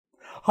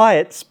Hi,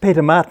 it's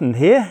Peter Martin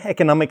here,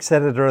 Economics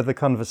Editor of The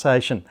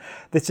Conversation.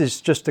 This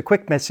is just a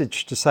quick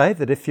message to say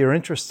that if you're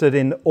interested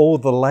in all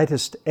the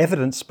latest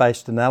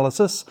evidence-based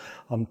analysis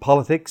on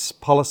politics,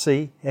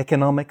 policy,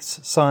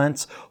 economics,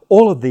 science,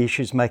 all of the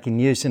issues making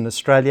news in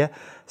Australia,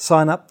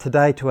 sign up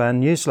today to our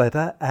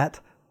newsletter at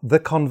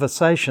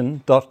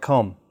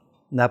theconversation.com.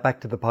 Now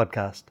back to the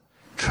podcast.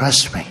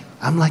 Trust me,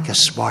 I'm like a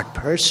smart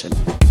person.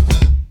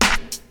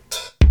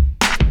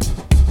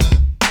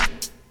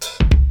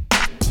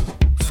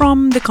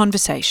 From The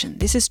Conversation,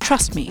 this is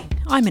Trust Me,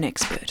 I'm an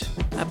Expert,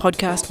 a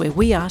podcast where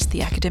we ask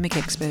the academic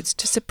experts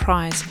to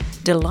surprise,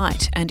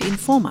 delight and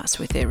inform us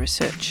with their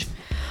research.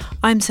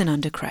 I'm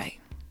Sananda Cray.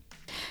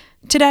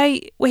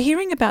 Today, we're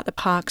hearing about the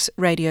Parkes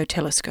Radio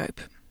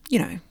Telescope,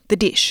 the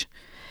dish,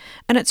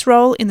 and its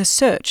role in the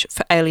search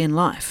for alien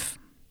life.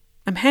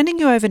 I'm handing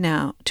you over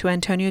now to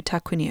Antonio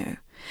Tarquinio,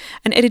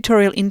 an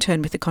editorial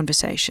intern with The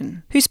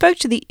Conversation, who spoke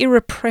to the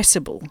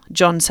irrepressible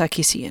John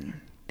Sarkissian,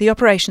 the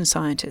operations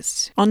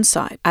scientist on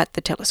site at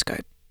the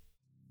telescope.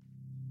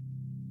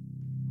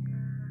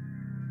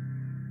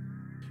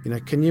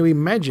 Can you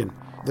imagine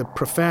the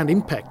profound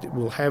impact it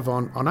will have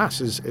on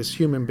us as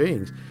human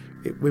beings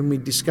when we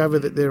discover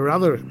that there are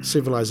other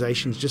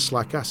civilizations just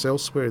like us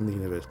elsewhere in the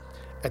universe?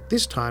 At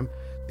this time,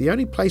 the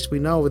only place we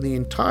know in the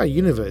entire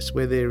universe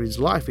where there is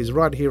life is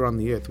right here on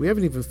the Earth. We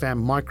haven't even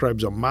found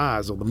microbes on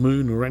Mars or the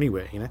Moon or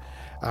anywhere,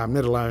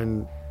 let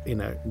alone,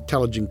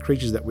 intelligent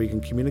creatures that we can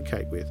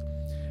communicate with.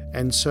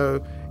 And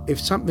so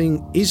if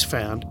something is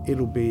found,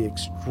 it'll be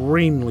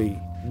extremely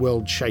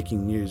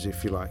world-shaking news,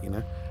 if you like,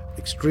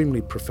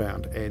 extremely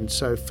profound. And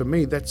so for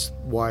me, that's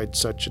why it's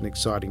such an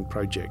exciting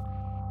project.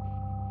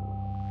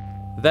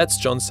 That's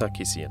John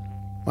Sarkissian.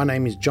 My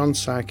name is John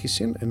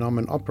Sarkissian, and I'm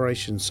an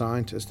operations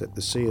scientist at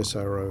the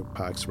CSIRO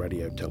Parkes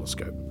Radio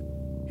Telescope.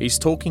 He's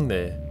talking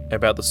there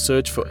about the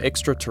search for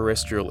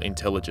extraterrestrial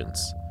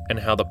intelligence and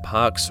how the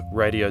Parkes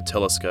Radio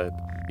Telescope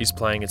is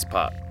playing its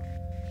part.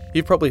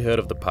 You've probably heard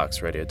of the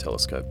Parkes Radio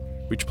Telescope,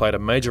 which played a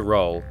major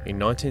role in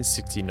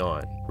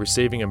 1969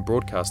 receiving and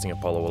broadcasting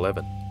Apollo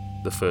 11,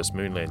 the first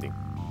moon landing.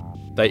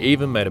 They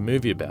even made a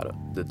movie about it,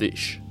 The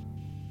Dish.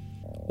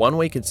 One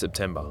week in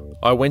September,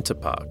 I went to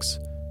Parkes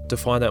to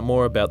find out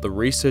more about the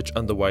research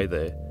underway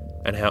there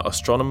and how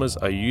astronomers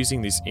are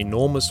using this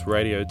enormous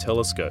radio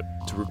telescope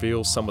to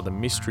reveal some of the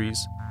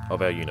mysteries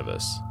of our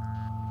universe.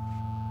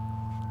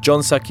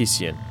 John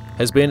Sarkissian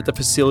has been at the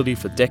facility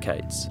for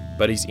decades,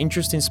 but his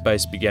interest in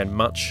space began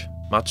much,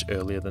 much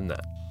earlier than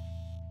that.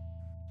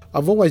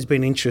 I've always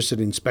been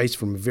interested in space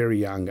from a very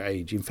young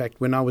age. In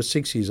fact, when I was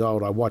 6 years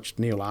old, I watched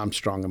Neil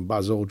Armstrong and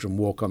Buzz Aldrin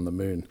walk on the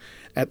moon.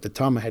 At the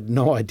time, I had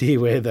no idea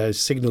where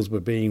those signals were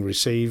being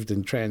received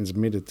and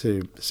transmitted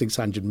to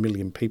 600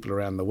 million people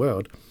around the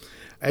world.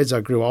 As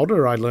I grew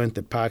older, I learned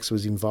that Parkes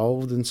was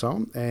involved and so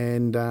on,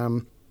 and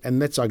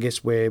that's, I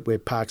guess, where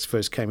Parkes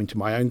first came into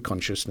my own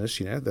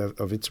consciousness,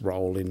 of its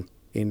role in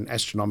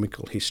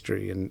astronomical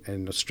history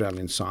and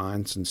Australian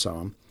science and so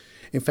on.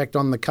 In fact,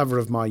 on the cover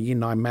of my Year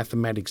 9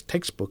 mathematics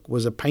textbook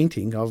was a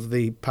painting of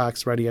the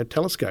Parkes Radio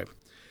Telescope.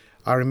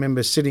 I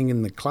remember sitting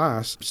in the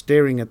class,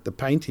 staring at the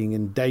painting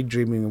and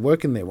daydreaming of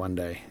working there one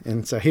day.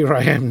 And so here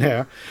I am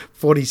now,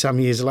 40-some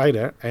years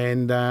later,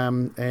 and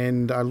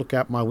I look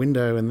out my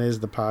window and there's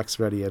the Parkes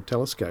Radio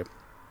Telescope.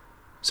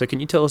 So can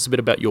you tell us a bit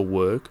about your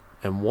work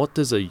and what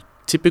does a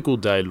typical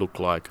day look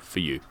like for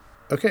you?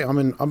 Okay, I'm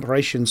an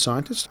operations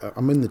scientist.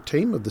 I'm in the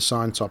team of the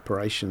science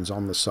operations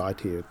on the site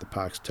here at the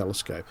Parkes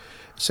Telescope.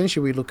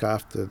 Essentially, we look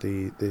after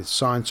the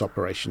science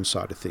operations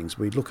side of things.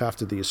 We look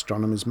after the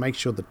astronomers, make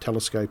sure the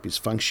telescope is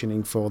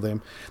functioning for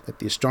them, that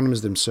the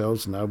astronomers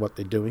themselves know what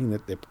they're doing,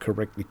 that they're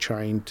correctly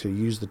trained to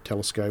use the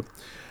telescope.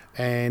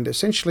 And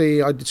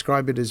essentially, I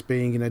describe it as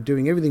being,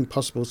 doing everything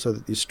possible so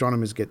that the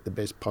astronomers get the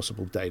best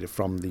possible data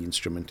from the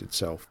instrument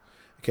itself.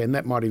 Okay, and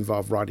that might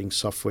involve writing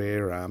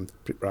software,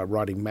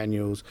 writing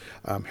manuals,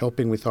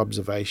 helping with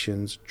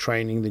observations,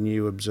 training the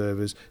new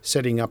observers,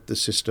 setting up the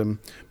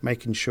system,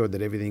 making sure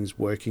that everything's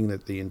working,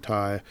 that the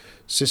entire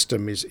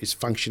system is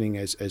functioning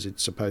as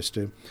it's supposed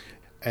to.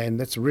 And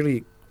that's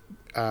really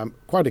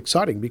quite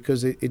exciting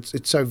because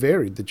it's so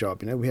varied, the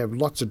job. We have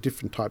lots of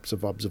different types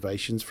of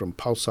observations, from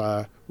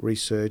pulsar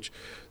research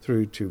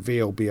through to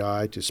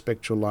VLBI to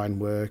spectral line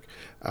work,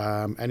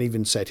 and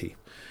even SETI.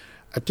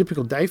 A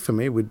typical day for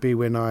me would be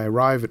when I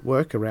arrive at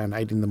work around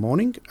 8 in the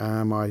morning.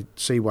 I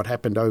see what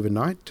happened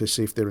overnight to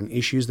see if there are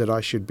issues that I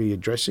should be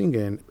addressing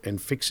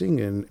and fixing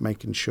and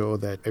making sure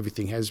that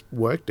everything has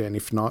worked, and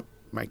if not,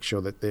 make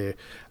sure that they're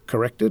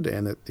corrected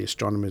and that the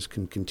astronomers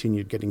can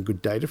continue getting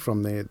good data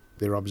from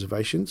their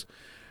observations.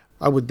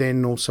 I would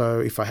then also,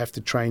 if I have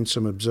to train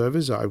some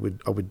observers, I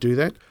would do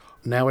that.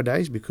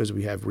 Nowadays, because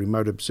we have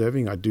remote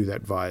observing, I do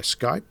that via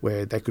Skype,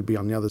 where they could be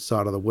on the other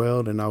side of the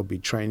world, and I'll be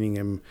training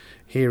them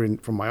here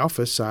from my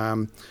office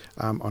on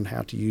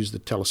how to use the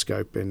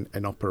telescope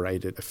and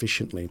operate it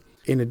efficiently.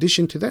 In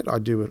addition to that, I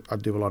do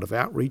a lot of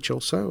outreach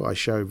also. I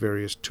show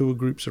various tour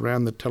groups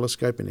around the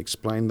telescope and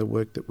explain the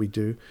work that we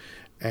do,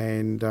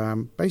 and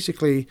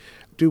basically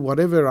do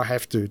whatever I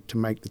have to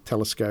make the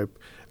telescope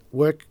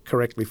work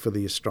correctly for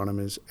the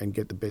astronomers and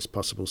get the best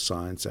possible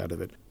science out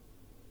of it.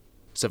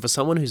 So for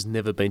someone who's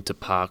never been to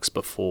Parkes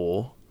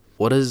before,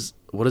 what does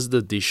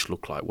the dish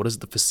look like? What does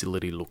the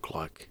facility look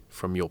like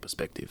from your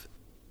perspective?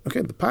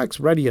 Okay, the Parkes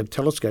Radio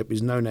Telescope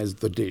is known as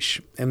the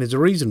dish, and there's a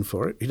reason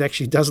for it. It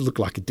actually does look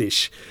like a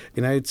dish.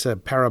 It's a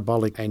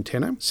parabolic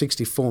antenna,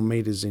 64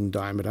 metres in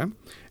diameter,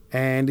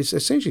 and it's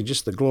essentially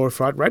just the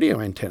glorified radio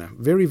antenna.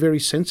 Very, very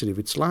sensitive.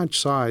 Its large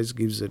size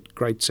gives it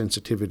great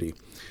sensitivity.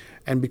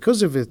 And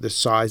because of the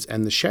size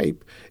and the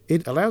shape,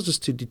 it allows us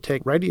to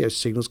detect radio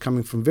signals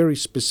coming from very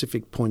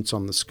specific points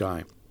on the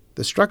sky.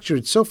 The structure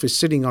itself is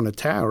sitting on a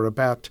tower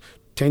about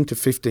 10 to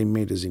 15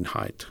 metres in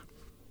height.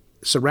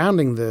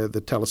 Surrounding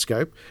the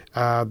telescope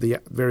are the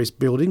various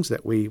buildings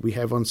that we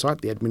have on site,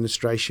 the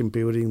administration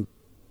building,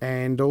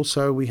 and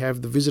also we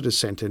have the visitor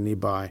centre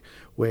nearby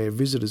where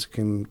visitors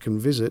can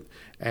visit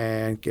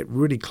and get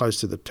really close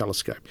to the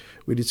telescope.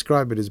 We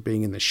describe it as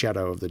being in the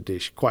shadow of the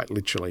dish, quite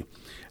literally.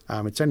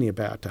 It's only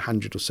about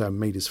 100 or so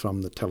metres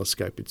from the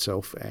telescope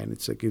itself, and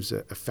it gives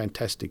a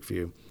fantastic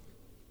view.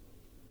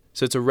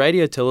 So it's a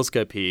radio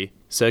telescope here.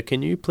 So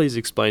can you please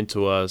explain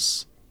to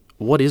us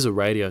what is a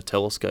radio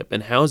telescope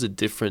and how is it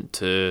different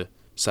to,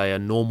 say, a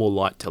normal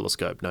light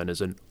telescope known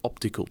as an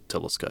optical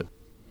telescope?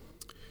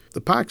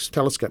 The Parkes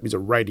telescope is a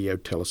radio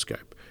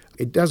telescope.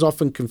 It does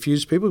often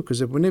confuse people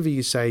because whenever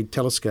you say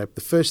telescope,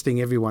 the first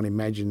thing everyone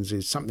imagines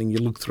is something you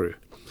look through.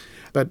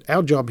 But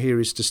our job here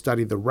is to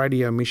study the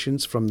radio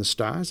emissions from the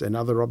stars and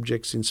other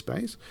objects in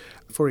space.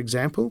 For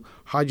example,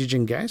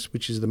 hydrogen gas,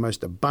 which is the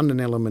most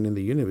abundant element in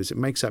the universe, it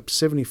makes up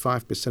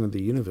 75% of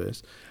the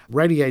universe,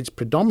 radiates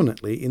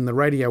predominantly in the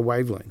radio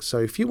wavelength. So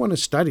if you want to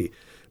study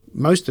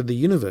most of the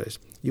universe,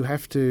 you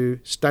have to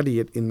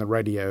study it in the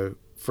radio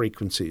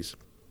frequencies.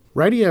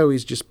 Radio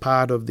is just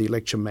part of the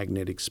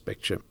electromagnetic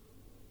spectrum.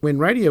 When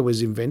radio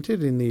was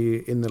invented in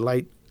the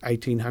late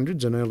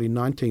 1800s and early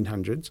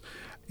 1900s,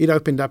 it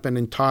opened up an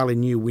entirely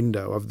new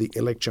window of the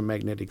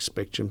electromagnetic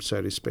spectrum,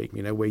 so to speak,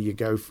 where you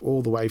go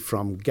all the way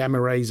from gamma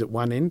rays at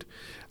one end,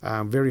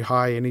 very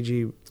high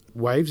energy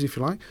waves, if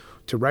you like,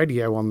 to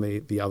radio on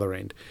the other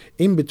end.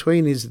 In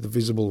between is the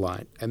visible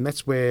light, and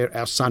that's where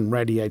our sun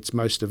radiates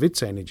most of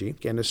its energy.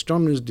 And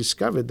astronomers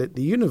discovered that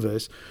the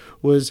universe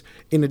was,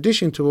 in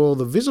addition to all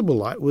the visible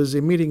light, was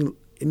emitting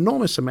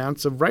enormous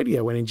amounts of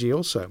radio energy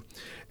also.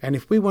 And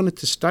if we wanted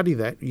to study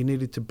that, you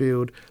needed to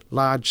build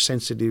large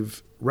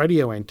sensitive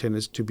radio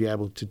antennas to be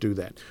able to do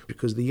that,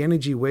 because the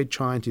energy we're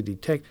trying to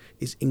detect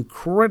is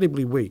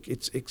incredibly weak.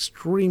 It's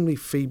extremely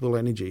feeble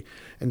energy,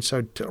 and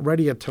so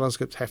radio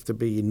telescopes have to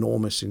be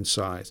enormous in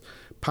size.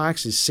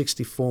 Parkes is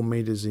 64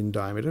 metres in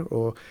diameter,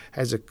 or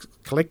has a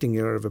collecting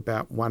area of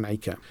about 1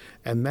 acre,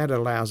 and that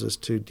allows us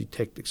to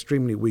detect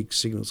extremely weak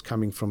signals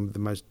coming from the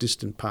most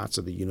distant parts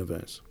of the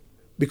universe.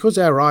 Because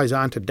our eyes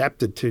aren't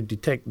adapted to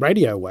detect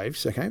radio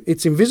waves,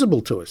 it's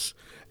invisible to us.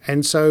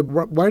 And so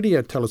what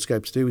radio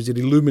telescopes do is it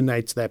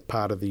illuminates that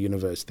part of the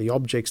universe, the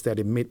objects that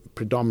emit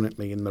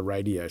predominantly in the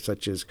radio,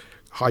 such as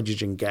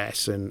hydrogen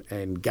gas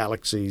and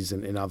galaxies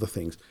and other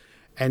things.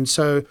 And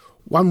so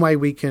one way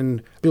we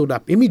can build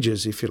up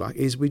images, if you like,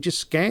 is we just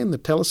scan the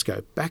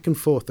telescope back and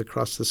forth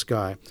across the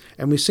sky,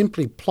 and we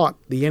simply plot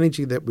the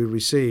energy that we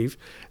receive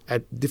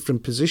at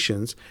different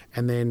positions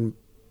and then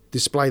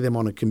display them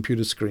on a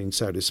computer screen,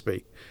 so to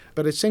speak.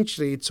 But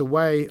essentially it's a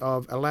way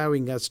of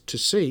allowing us to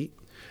see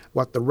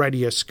what the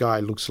radio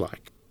sky looks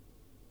like.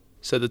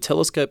 So the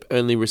telescope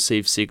only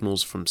receives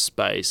signals from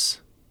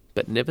space,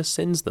 but never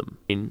sends them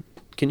in.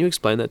 Can you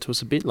explain that to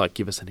us a bit? Like,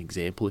 give us an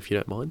example if you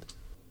don't mind.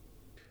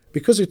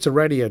 Because it's a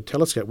radio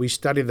telescope, we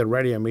study the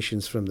radio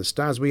emissions from the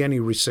stars. We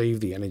only receive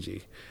the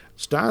energy.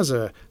 Stars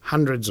are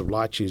hundreds of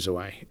light years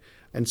away,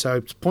 and so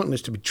it's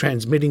pointless to be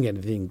transmitting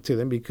anything to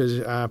them because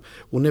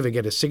we'll never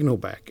get a signal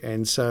back,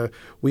 and so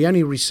we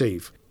only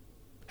receive.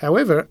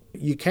 However,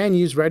 you can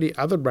use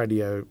other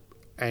radio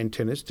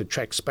antennas to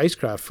track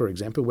spacecraft, for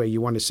example, where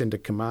you want to send a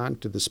command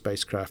to the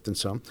spacecraft and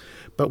so on.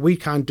 But we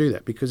can't do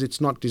that because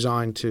it's not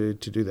designed to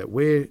do that.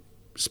 We're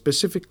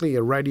specifically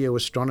a radio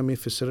astronomy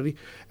facility.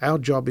 Our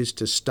job is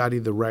to study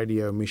the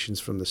radio emissions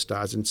from the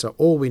stars, and so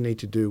all we need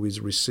to do is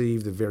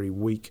receive the very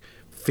weak,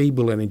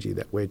 feeble energy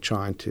that we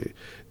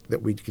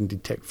can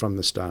detect from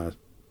the stars.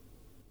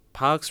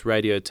 Parkes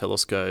Radio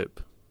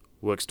Telescope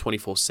works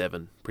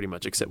 24/7, pretty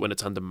much, except when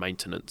it's under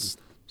maintenance.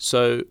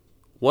 So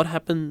what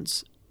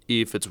happens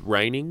if it's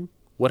raining?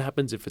 What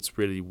happens if it's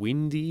really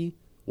windy?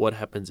 What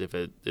happens if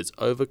it's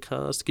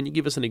overcast? Can you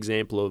give us an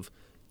example of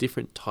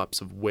different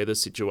types of weather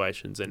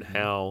situations and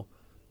how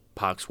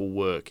Parkes will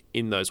work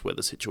in those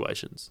weather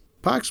situations?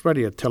 Parkes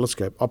Radio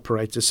Telescope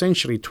operates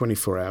essentially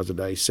 24 hours a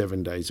day,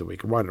 7 days a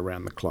week, right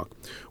around the clock.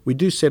 We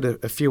do set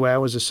a few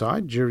hours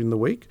aside during the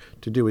week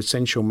to do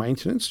essential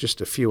maintenance,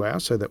 just a few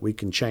hours, so that we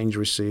can change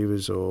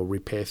receivers or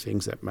repair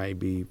things that may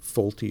be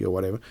faulty or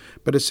whatever.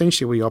 But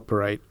essentially we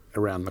operate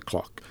around the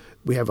clock.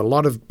 We have a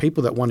lot of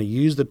people that want to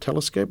use the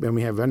telescope, and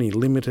we have only a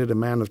limited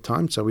amount of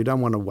time, so we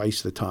don't want to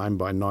waste the time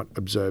by not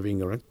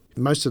observing it.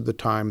 Most of the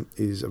time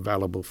is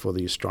available for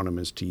the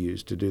astronomers to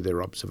use to do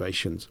their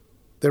observations.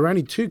 There are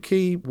only two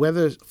key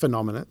weather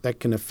phenomena that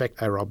can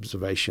affect our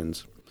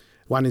observations.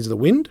 One is the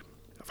wind,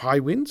 high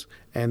winds,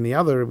 and the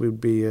other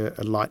would be a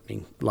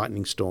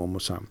lightning storm or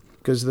something.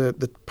 Because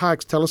the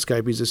Parkes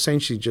telescope is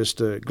essentially just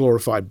a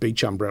glorified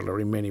beach umbrella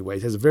in many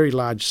ways. It has a very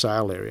large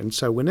sail area, and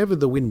so whenever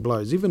the wind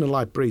blows, even a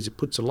light breeze, it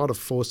puts a lot of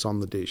force on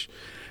the dish.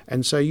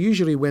 And so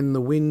usually when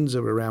the winds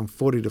are around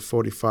 40 to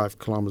 45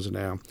 kilometres an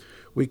hour,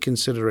 we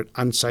consider it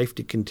unsafe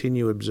to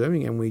continue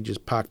observing, and we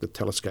just park the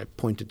telescope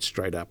pointed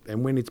straight up.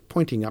 And when it's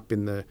pointing up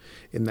in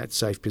that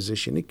safe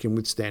position, it can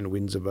withstand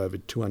winds of over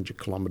 200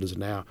 kilometres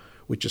an hour,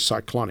 which is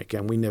cyclonic,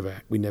 and we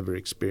never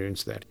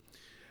experience that.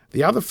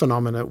 The other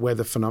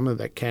weather phenomena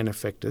that can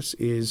affect us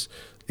is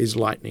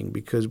lightning,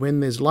 because when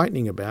there's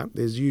lightning about,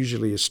 there's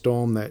usually a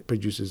storm that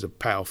produces a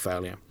power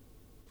failure.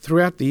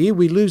 Throughout the year,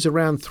 we lose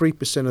around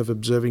 3% of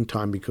observing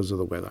time because of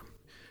the weather.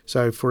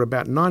 So for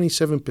about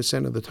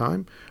 97% of the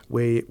time,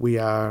 we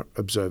are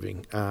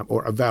observing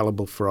or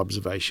available for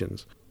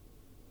observations.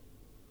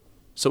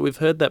 So we've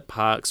heard that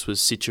Parkes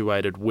was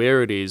situated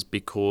where it is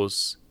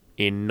because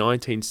in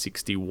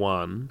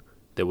 1961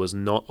 there was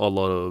not a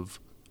lot of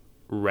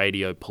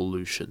radio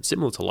pollution,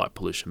 similar to light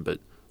pollution, but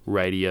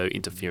radio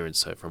interference,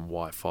 so from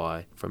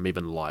Wi-Fi, from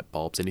even light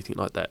bulbs, anything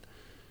like that.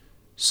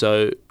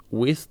 So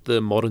with the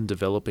modern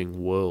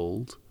developing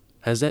world,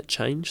 has that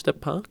changed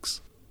at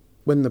Parkes?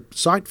 When the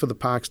site for the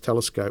Parkes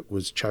telescope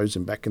was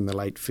chosen back in the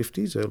late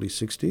 50s, early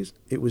 60s,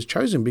 it was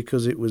chosen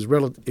because it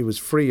was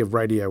free of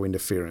radio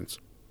interference.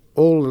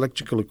 All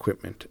electrical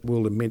equipment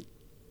will emit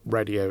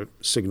radio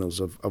signals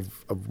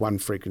of one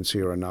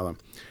frequency or another.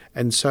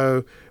 And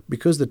so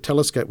because the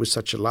telescope was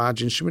such a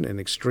large instrument and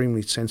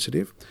extremely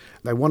sensitive,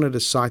 they wanted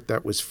a site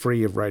that was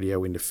free of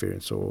radio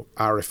interference, or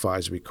RFI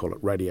as we call it,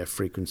 radio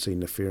frequency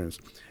interference.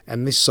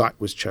 And this site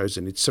was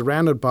chosen. It's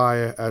surrounded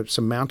by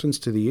some mountains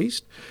to the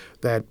east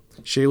that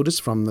shield us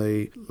from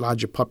the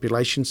larger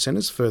population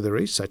centres further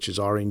east, such as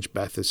Orange,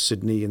 Bathurst,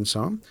 Sydney and so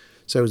on.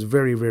 So it was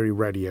very, very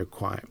radio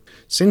quiet.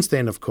 Since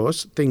then, of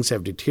course, things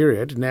have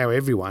deteriorated. Now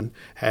everyone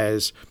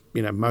has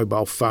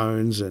mobile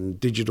phones and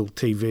digital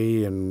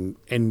TV and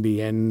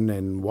NBN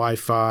and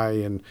Wi-Fi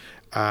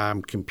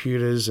and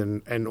computers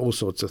and all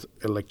sorts of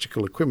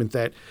electrical equipment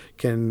that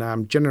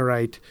can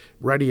generate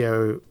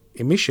radio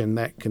emission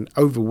that can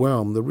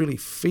overwhelm the really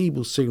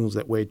feeble signals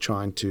that we're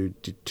trying to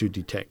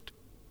detect.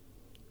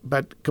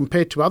 But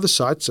compared to other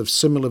sites of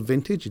similar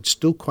vintage, it's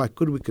still quite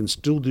good. We can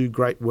still do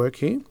great work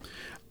here.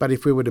 But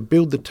if we were to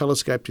build the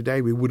telescope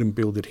today, we wouldn't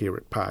build it here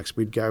at Parkes.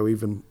 We'd go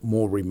even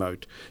more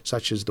remote,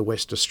 such as the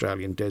West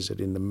Australian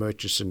desert in the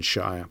Murchison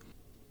Shire.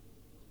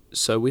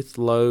 So with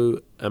low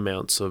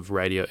amounts of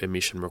radio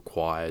emission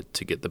required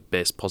to get the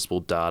best possible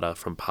data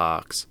from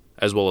Parkes,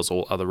 as well as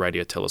all other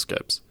radio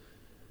telescopes,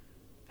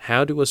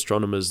 how do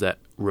astronomers that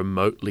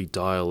remotely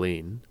dial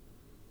in,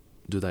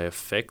 do they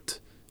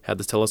affect how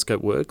the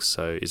telescope works?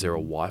 So is there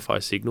a Wi-Fi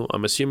signal?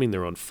 I'm assuming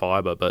they're on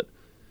fibre, but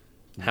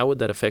how would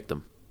that affect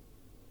them?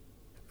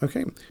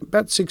 Okay.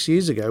 About 6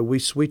 years ago, we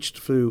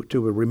switched to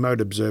a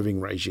remote observing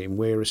regime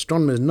where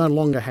astronomers no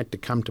longer had to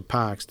come to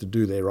Parkes to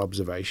do their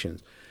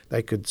observations.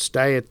 They could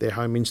stay at their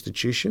home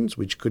institutions,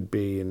 which could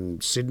be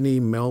in Sydney,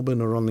 Melbourne,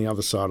 or on the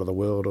other side of the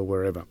world or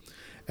wherever.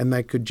 And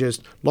they could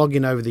just log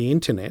in over the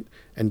internet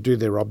and do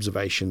their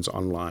observations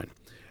online.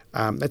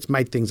 That's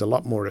made things a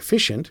lot more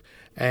efficient,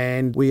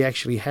 and we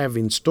actually have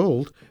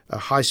installed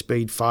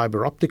high-speed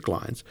fibre optic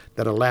lines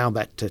that allow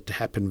that to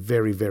happen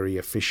very, very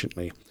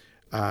efficiently.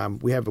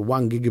 We have a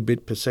 1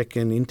 gigabit per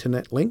second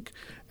internet link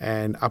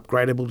and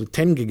upgradable to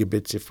 10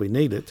 gigabits if we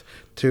need it,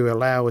 to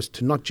allow us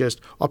to not just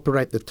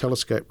operate the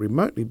telescope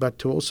remotely, but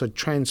to also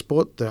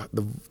transport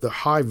the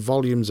high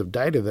volumes of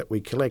data that we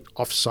collect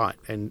off-site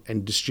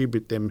and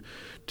distribute them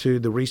to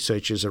the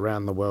researchers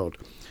around the world.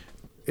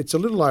 It's a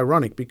little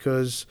ironic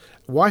because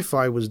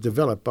Wi-Fi was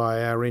developed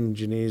by our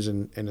engineers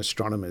and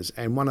astronomers,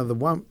 and one of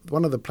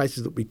the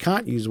places that we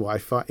can't use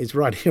Wi-Fi is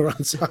right here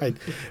on site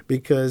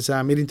because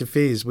it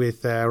interferes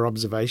with our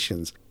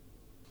observations.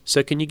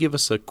 So can you give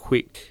us a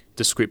quick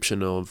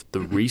description of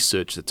the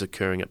research that's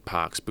occurring at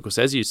Parkes? Because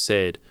as you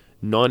said,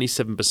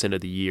 97%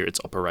 of the year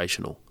it's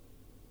operational.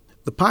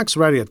 The Parkes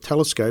Radio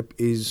Telescope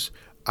is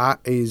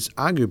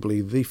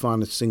arguably the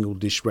finest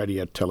single-dish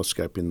radio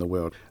telescope in the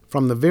world.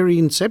 From the very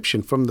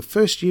inception, from the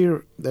first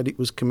year that it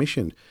was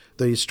commissioned,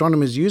 the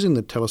astronomers using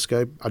the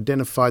telescope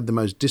identified the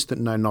most distant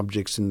known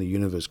objects in the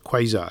universe,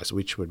 quasars,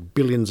 which were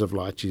billions of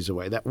light years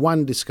away. That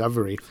one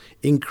discovery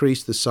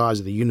increased the size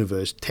of the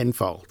universe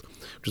tenfold,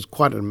 which was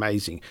quite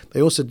amazing.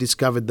 They also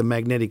discovered the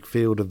magnetic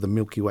field of the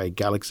Milky Way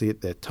galaxy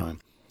at that time.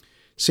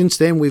 Since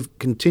then, we've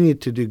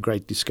continued to do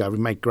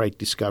make great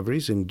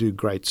discoveries and do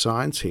great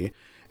science here.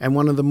 And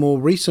one of the more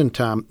recent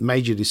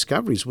major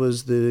discoveries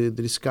was the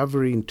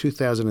discovery in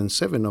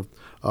 2007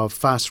 of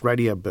fast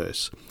radio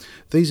bursts.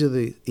 These are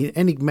the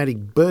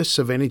enigmatic bursts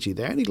of energy.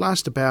 They only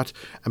last about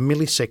a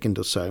millisecond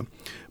or so.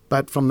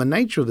 But from the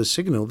nature of the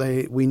signal,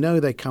 we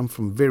know they come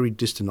from very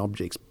distant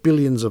objects,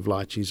 billions of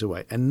light years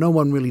away. And no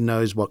one really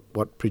knows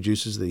what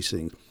produces these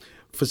things.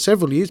 For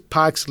several years,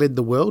 Parkes led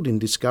the world in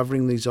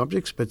discovering these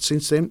objects, but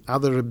since then,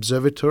 other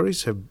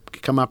observatories have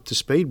come up to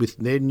speed with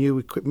their new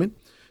equipment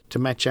to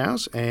match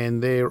ours,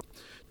 and they're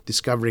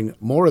discovering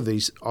more of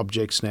these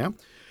objects now.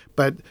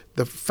 But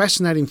the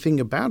fascinating thing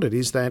about it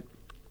is that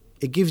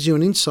it gives you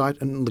an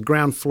insight on the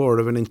ground floor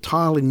of an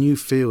entirely new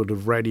field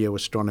of radio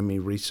astronomy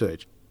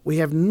research. We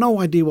have no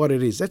idea what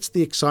it is. That's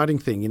the exciting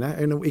thing,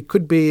 and it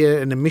could be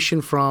an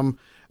emission from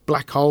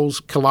black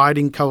holes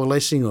colliding,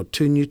 coalescing, or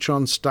two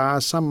neutron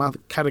stars, some other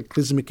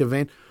cataclysmic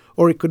event,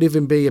 or it could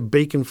even be a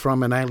beacon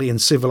from an alien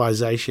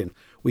civilization.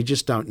 We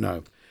just don't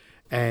know.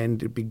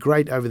 And it'd be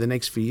great over the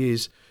next few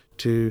years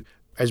to,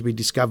 as we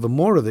discover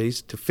more of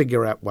these, to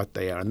figure out what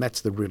they are. And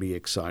that's the really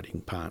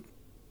exciting part.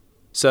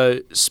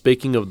 So,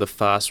 speaking of the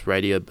fast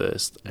radio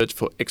burst, search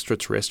for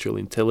extraterrestrial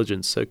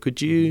intelligence, so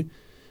could you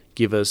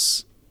give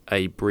us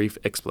a brief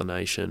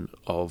explanation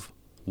of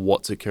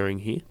what's occurring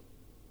here?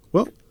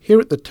 Well, here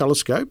at the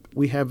telescope,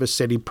 we have a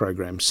SETI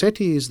program.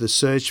 SETI is the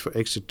Search for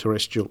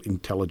Extraterrestrial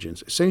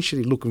Intelligence,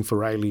 essentially looking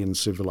for alien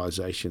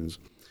civilizations.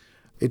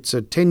 It's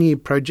a 10-year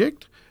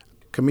project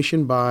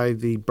commissioned by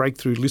the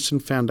Breakthrough Listen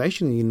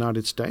Foundation in the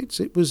United States.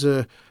 It was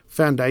a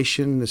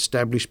foundation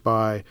established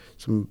by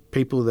some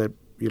people that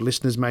your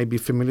listeners may be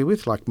familiar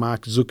with, like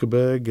Mark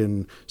Zuckerberg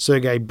and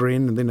Sergey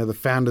Brin, and then the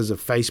founders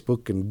of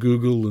Facebook and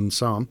Google and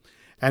so on.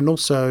 And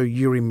also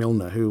Yuri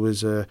Milner, who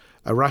was a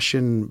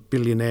Russian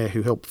billionaire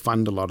who helped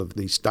fund a lot of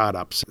these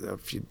startups a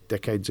few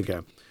decades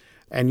ago.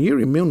 And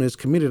Yuri Milner has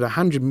committed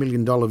 $100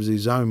 million of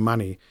his own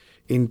money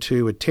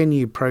into a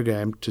 10-year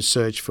program to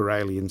search for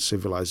alien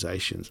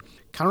civilizations.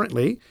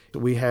 Currently,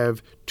 we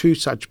have two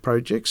such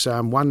projects.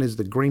 One is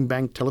the Green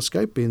Bank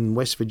Telescope in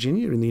West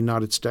Virginia in the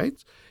United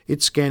States.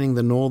 It's scanning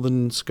the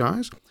northern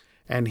skies.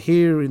 And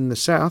here in the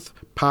south,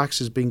 Parkes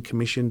has been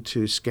commissioned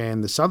to scan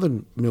the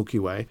southern Milky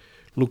Way,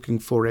 looking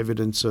for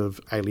evidence of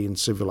alien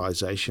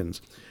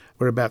civilizations.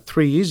 We're about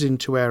 3 years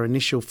into our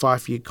initial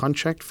 5-year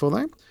contract for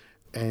that,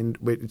 and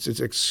it's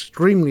an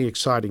extremely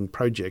exciting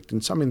project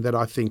and something that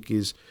I think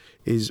is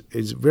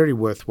very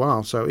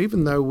worthwhile. So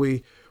even though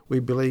we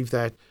believe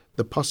that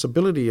the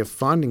possibility of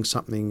finding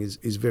something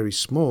is very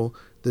small,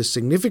 the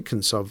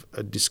significance of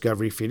a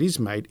discovery, if it is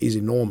made, is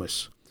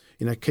enormous.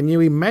 Can you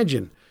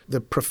imagine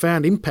the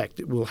profound impact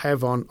it will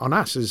have on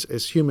us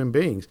as human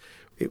beings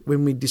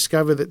when we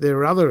discover that there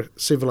are other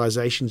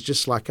civilizations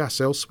just like us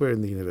elsewhere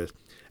in the universe?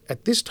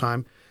 At this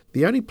time,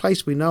 the only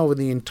place we know of in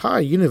the entire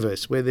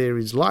universe where there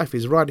is life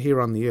is right here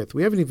on the Earth.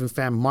 We haven't even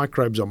found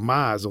microbes on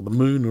Mars or the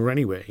Moon or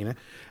anywhere,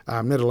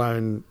 let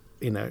alone,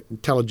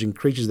 intelligent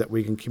creatures that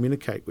we can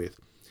communicate with.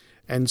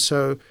 And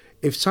so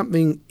if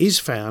something is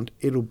found,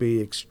 it'll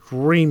be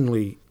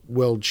extremely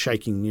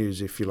world-shaking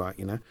news, if you like,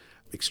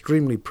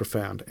 extremely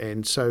profound.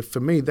 And so for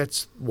me,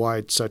 that's why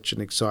it's such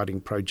an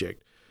exciting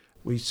project.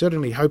 We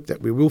certainly hope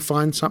that we will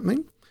find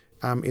something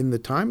in the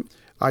time.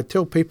 I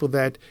tell people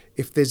that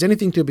if there's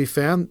anything to be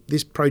found,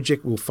 this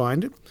project will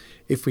find it.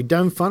 If we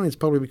don't find it, it's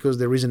probably because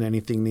there isn't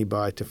anything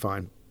nearby to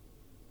find.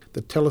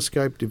 The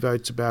telescope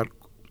devotes about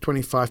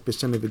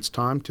 25% of its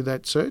time to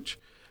that search,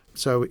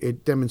 so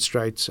it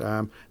demonstrates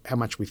how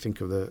much we think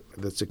of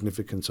the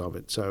significance of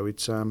it. So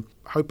it's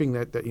hoping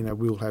that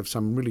we'll have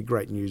some really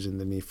great news in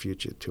the near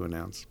future to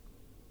announce.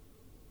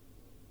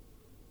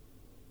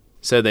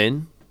 So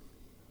then,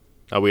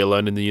 are we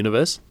alone in the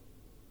universe?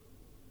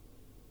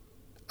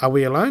 Are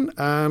we alone?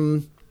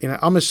 I'm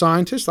a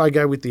scientist. I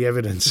go with the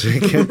evidence.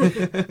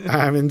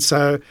 And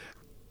so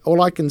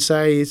all I can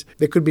say is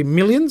there could be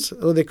millions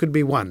or there could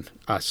be one,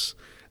 us.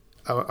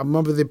 I'm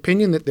of the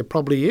opinion that there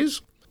probably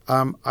is.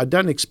 I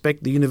don't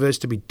expect the universe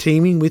to be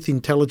teeming with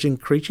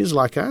intelligent creatures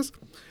like us,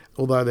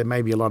 although there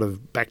may be a lot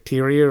of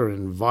bacteria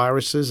and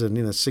viruses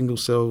and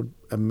single-celled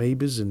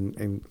amoebas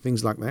and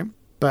things like that.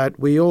 But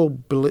we all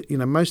believe,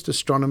 most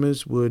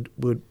astronomers would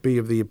be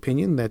of the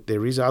opinion that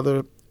there is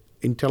other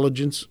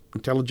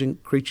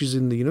intelligent creatures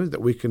in the universe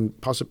that we can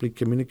possibly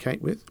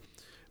communicate with.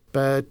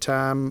 But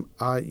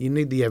you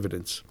need the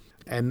evidence.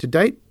 And to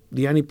date,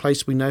 the only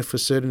place we know for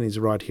certain is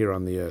right here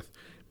on the Earth.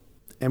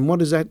 And what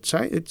does that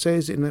say? It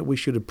says that we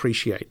should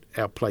appreciate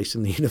our place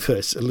in the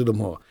universe a little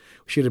more.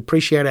 We should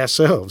appreciate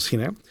ourselves,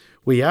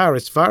 We are,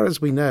 as far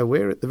as we know,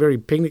 we're at the very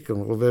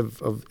pinnacle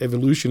of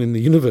evolution in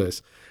the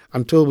universe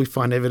until we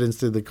find evidence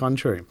to the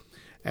contrary.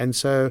 And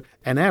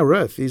our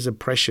Earth is a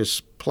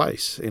precious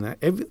place.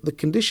 The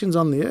conditions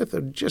on the Earth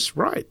are just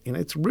right.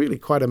 It's really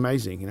quite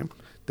amazing,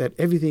 that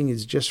everything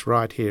is just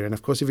right here. And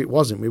of course, if it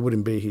wasn't, we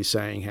wouldn't be here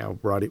saying how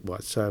right it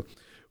was. So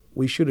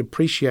we should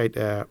appreciate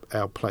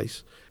our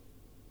place.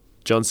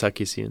 John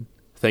Sarkissian,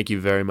 thank you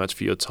very much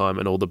for your time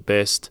and all the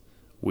best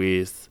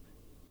with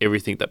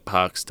everything that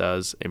Parkes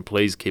does. And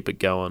please keep it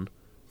going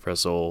for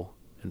us all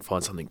and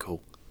find something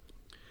cool.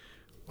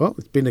 Well,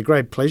 it's been a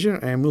great pleasure,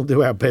 and we'll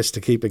do our best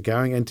to keep it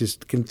going and to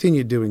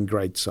continue doing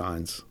great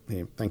science.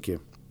 Yeah, thank you.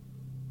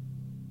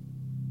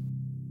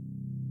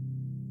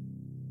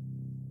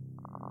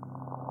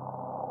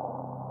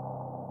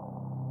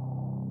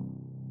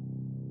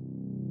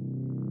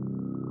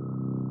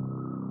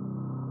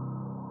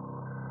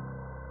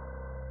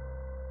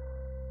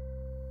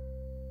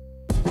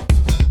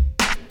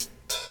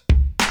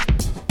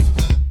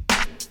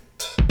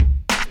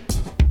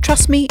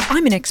 Trust Me,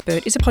 I'm an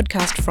Expert is a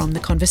podcast from The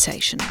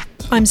Conversation.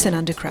 I'm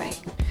Sananda Cray.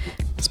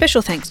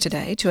 Special thanks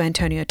today to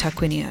Antonio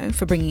Tarquinio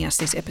for bringing us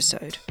this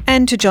episode,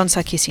 and to John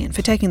Sarkissian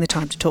for taking the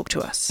time to talk to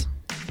us.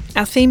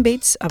 Our theme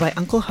beats are by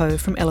Uncle Ho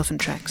from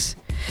Elephant Tracks,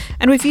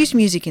 and we've used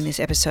music in this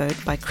episode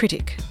by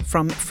Critic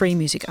from Free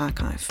Music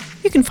Archive.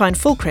 You can find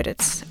full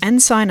credits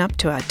and sign up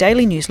to our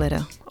daily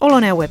newsletter all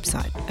on our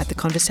website at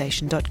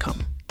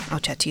theconversation.com. I'll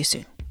chat to you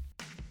soon.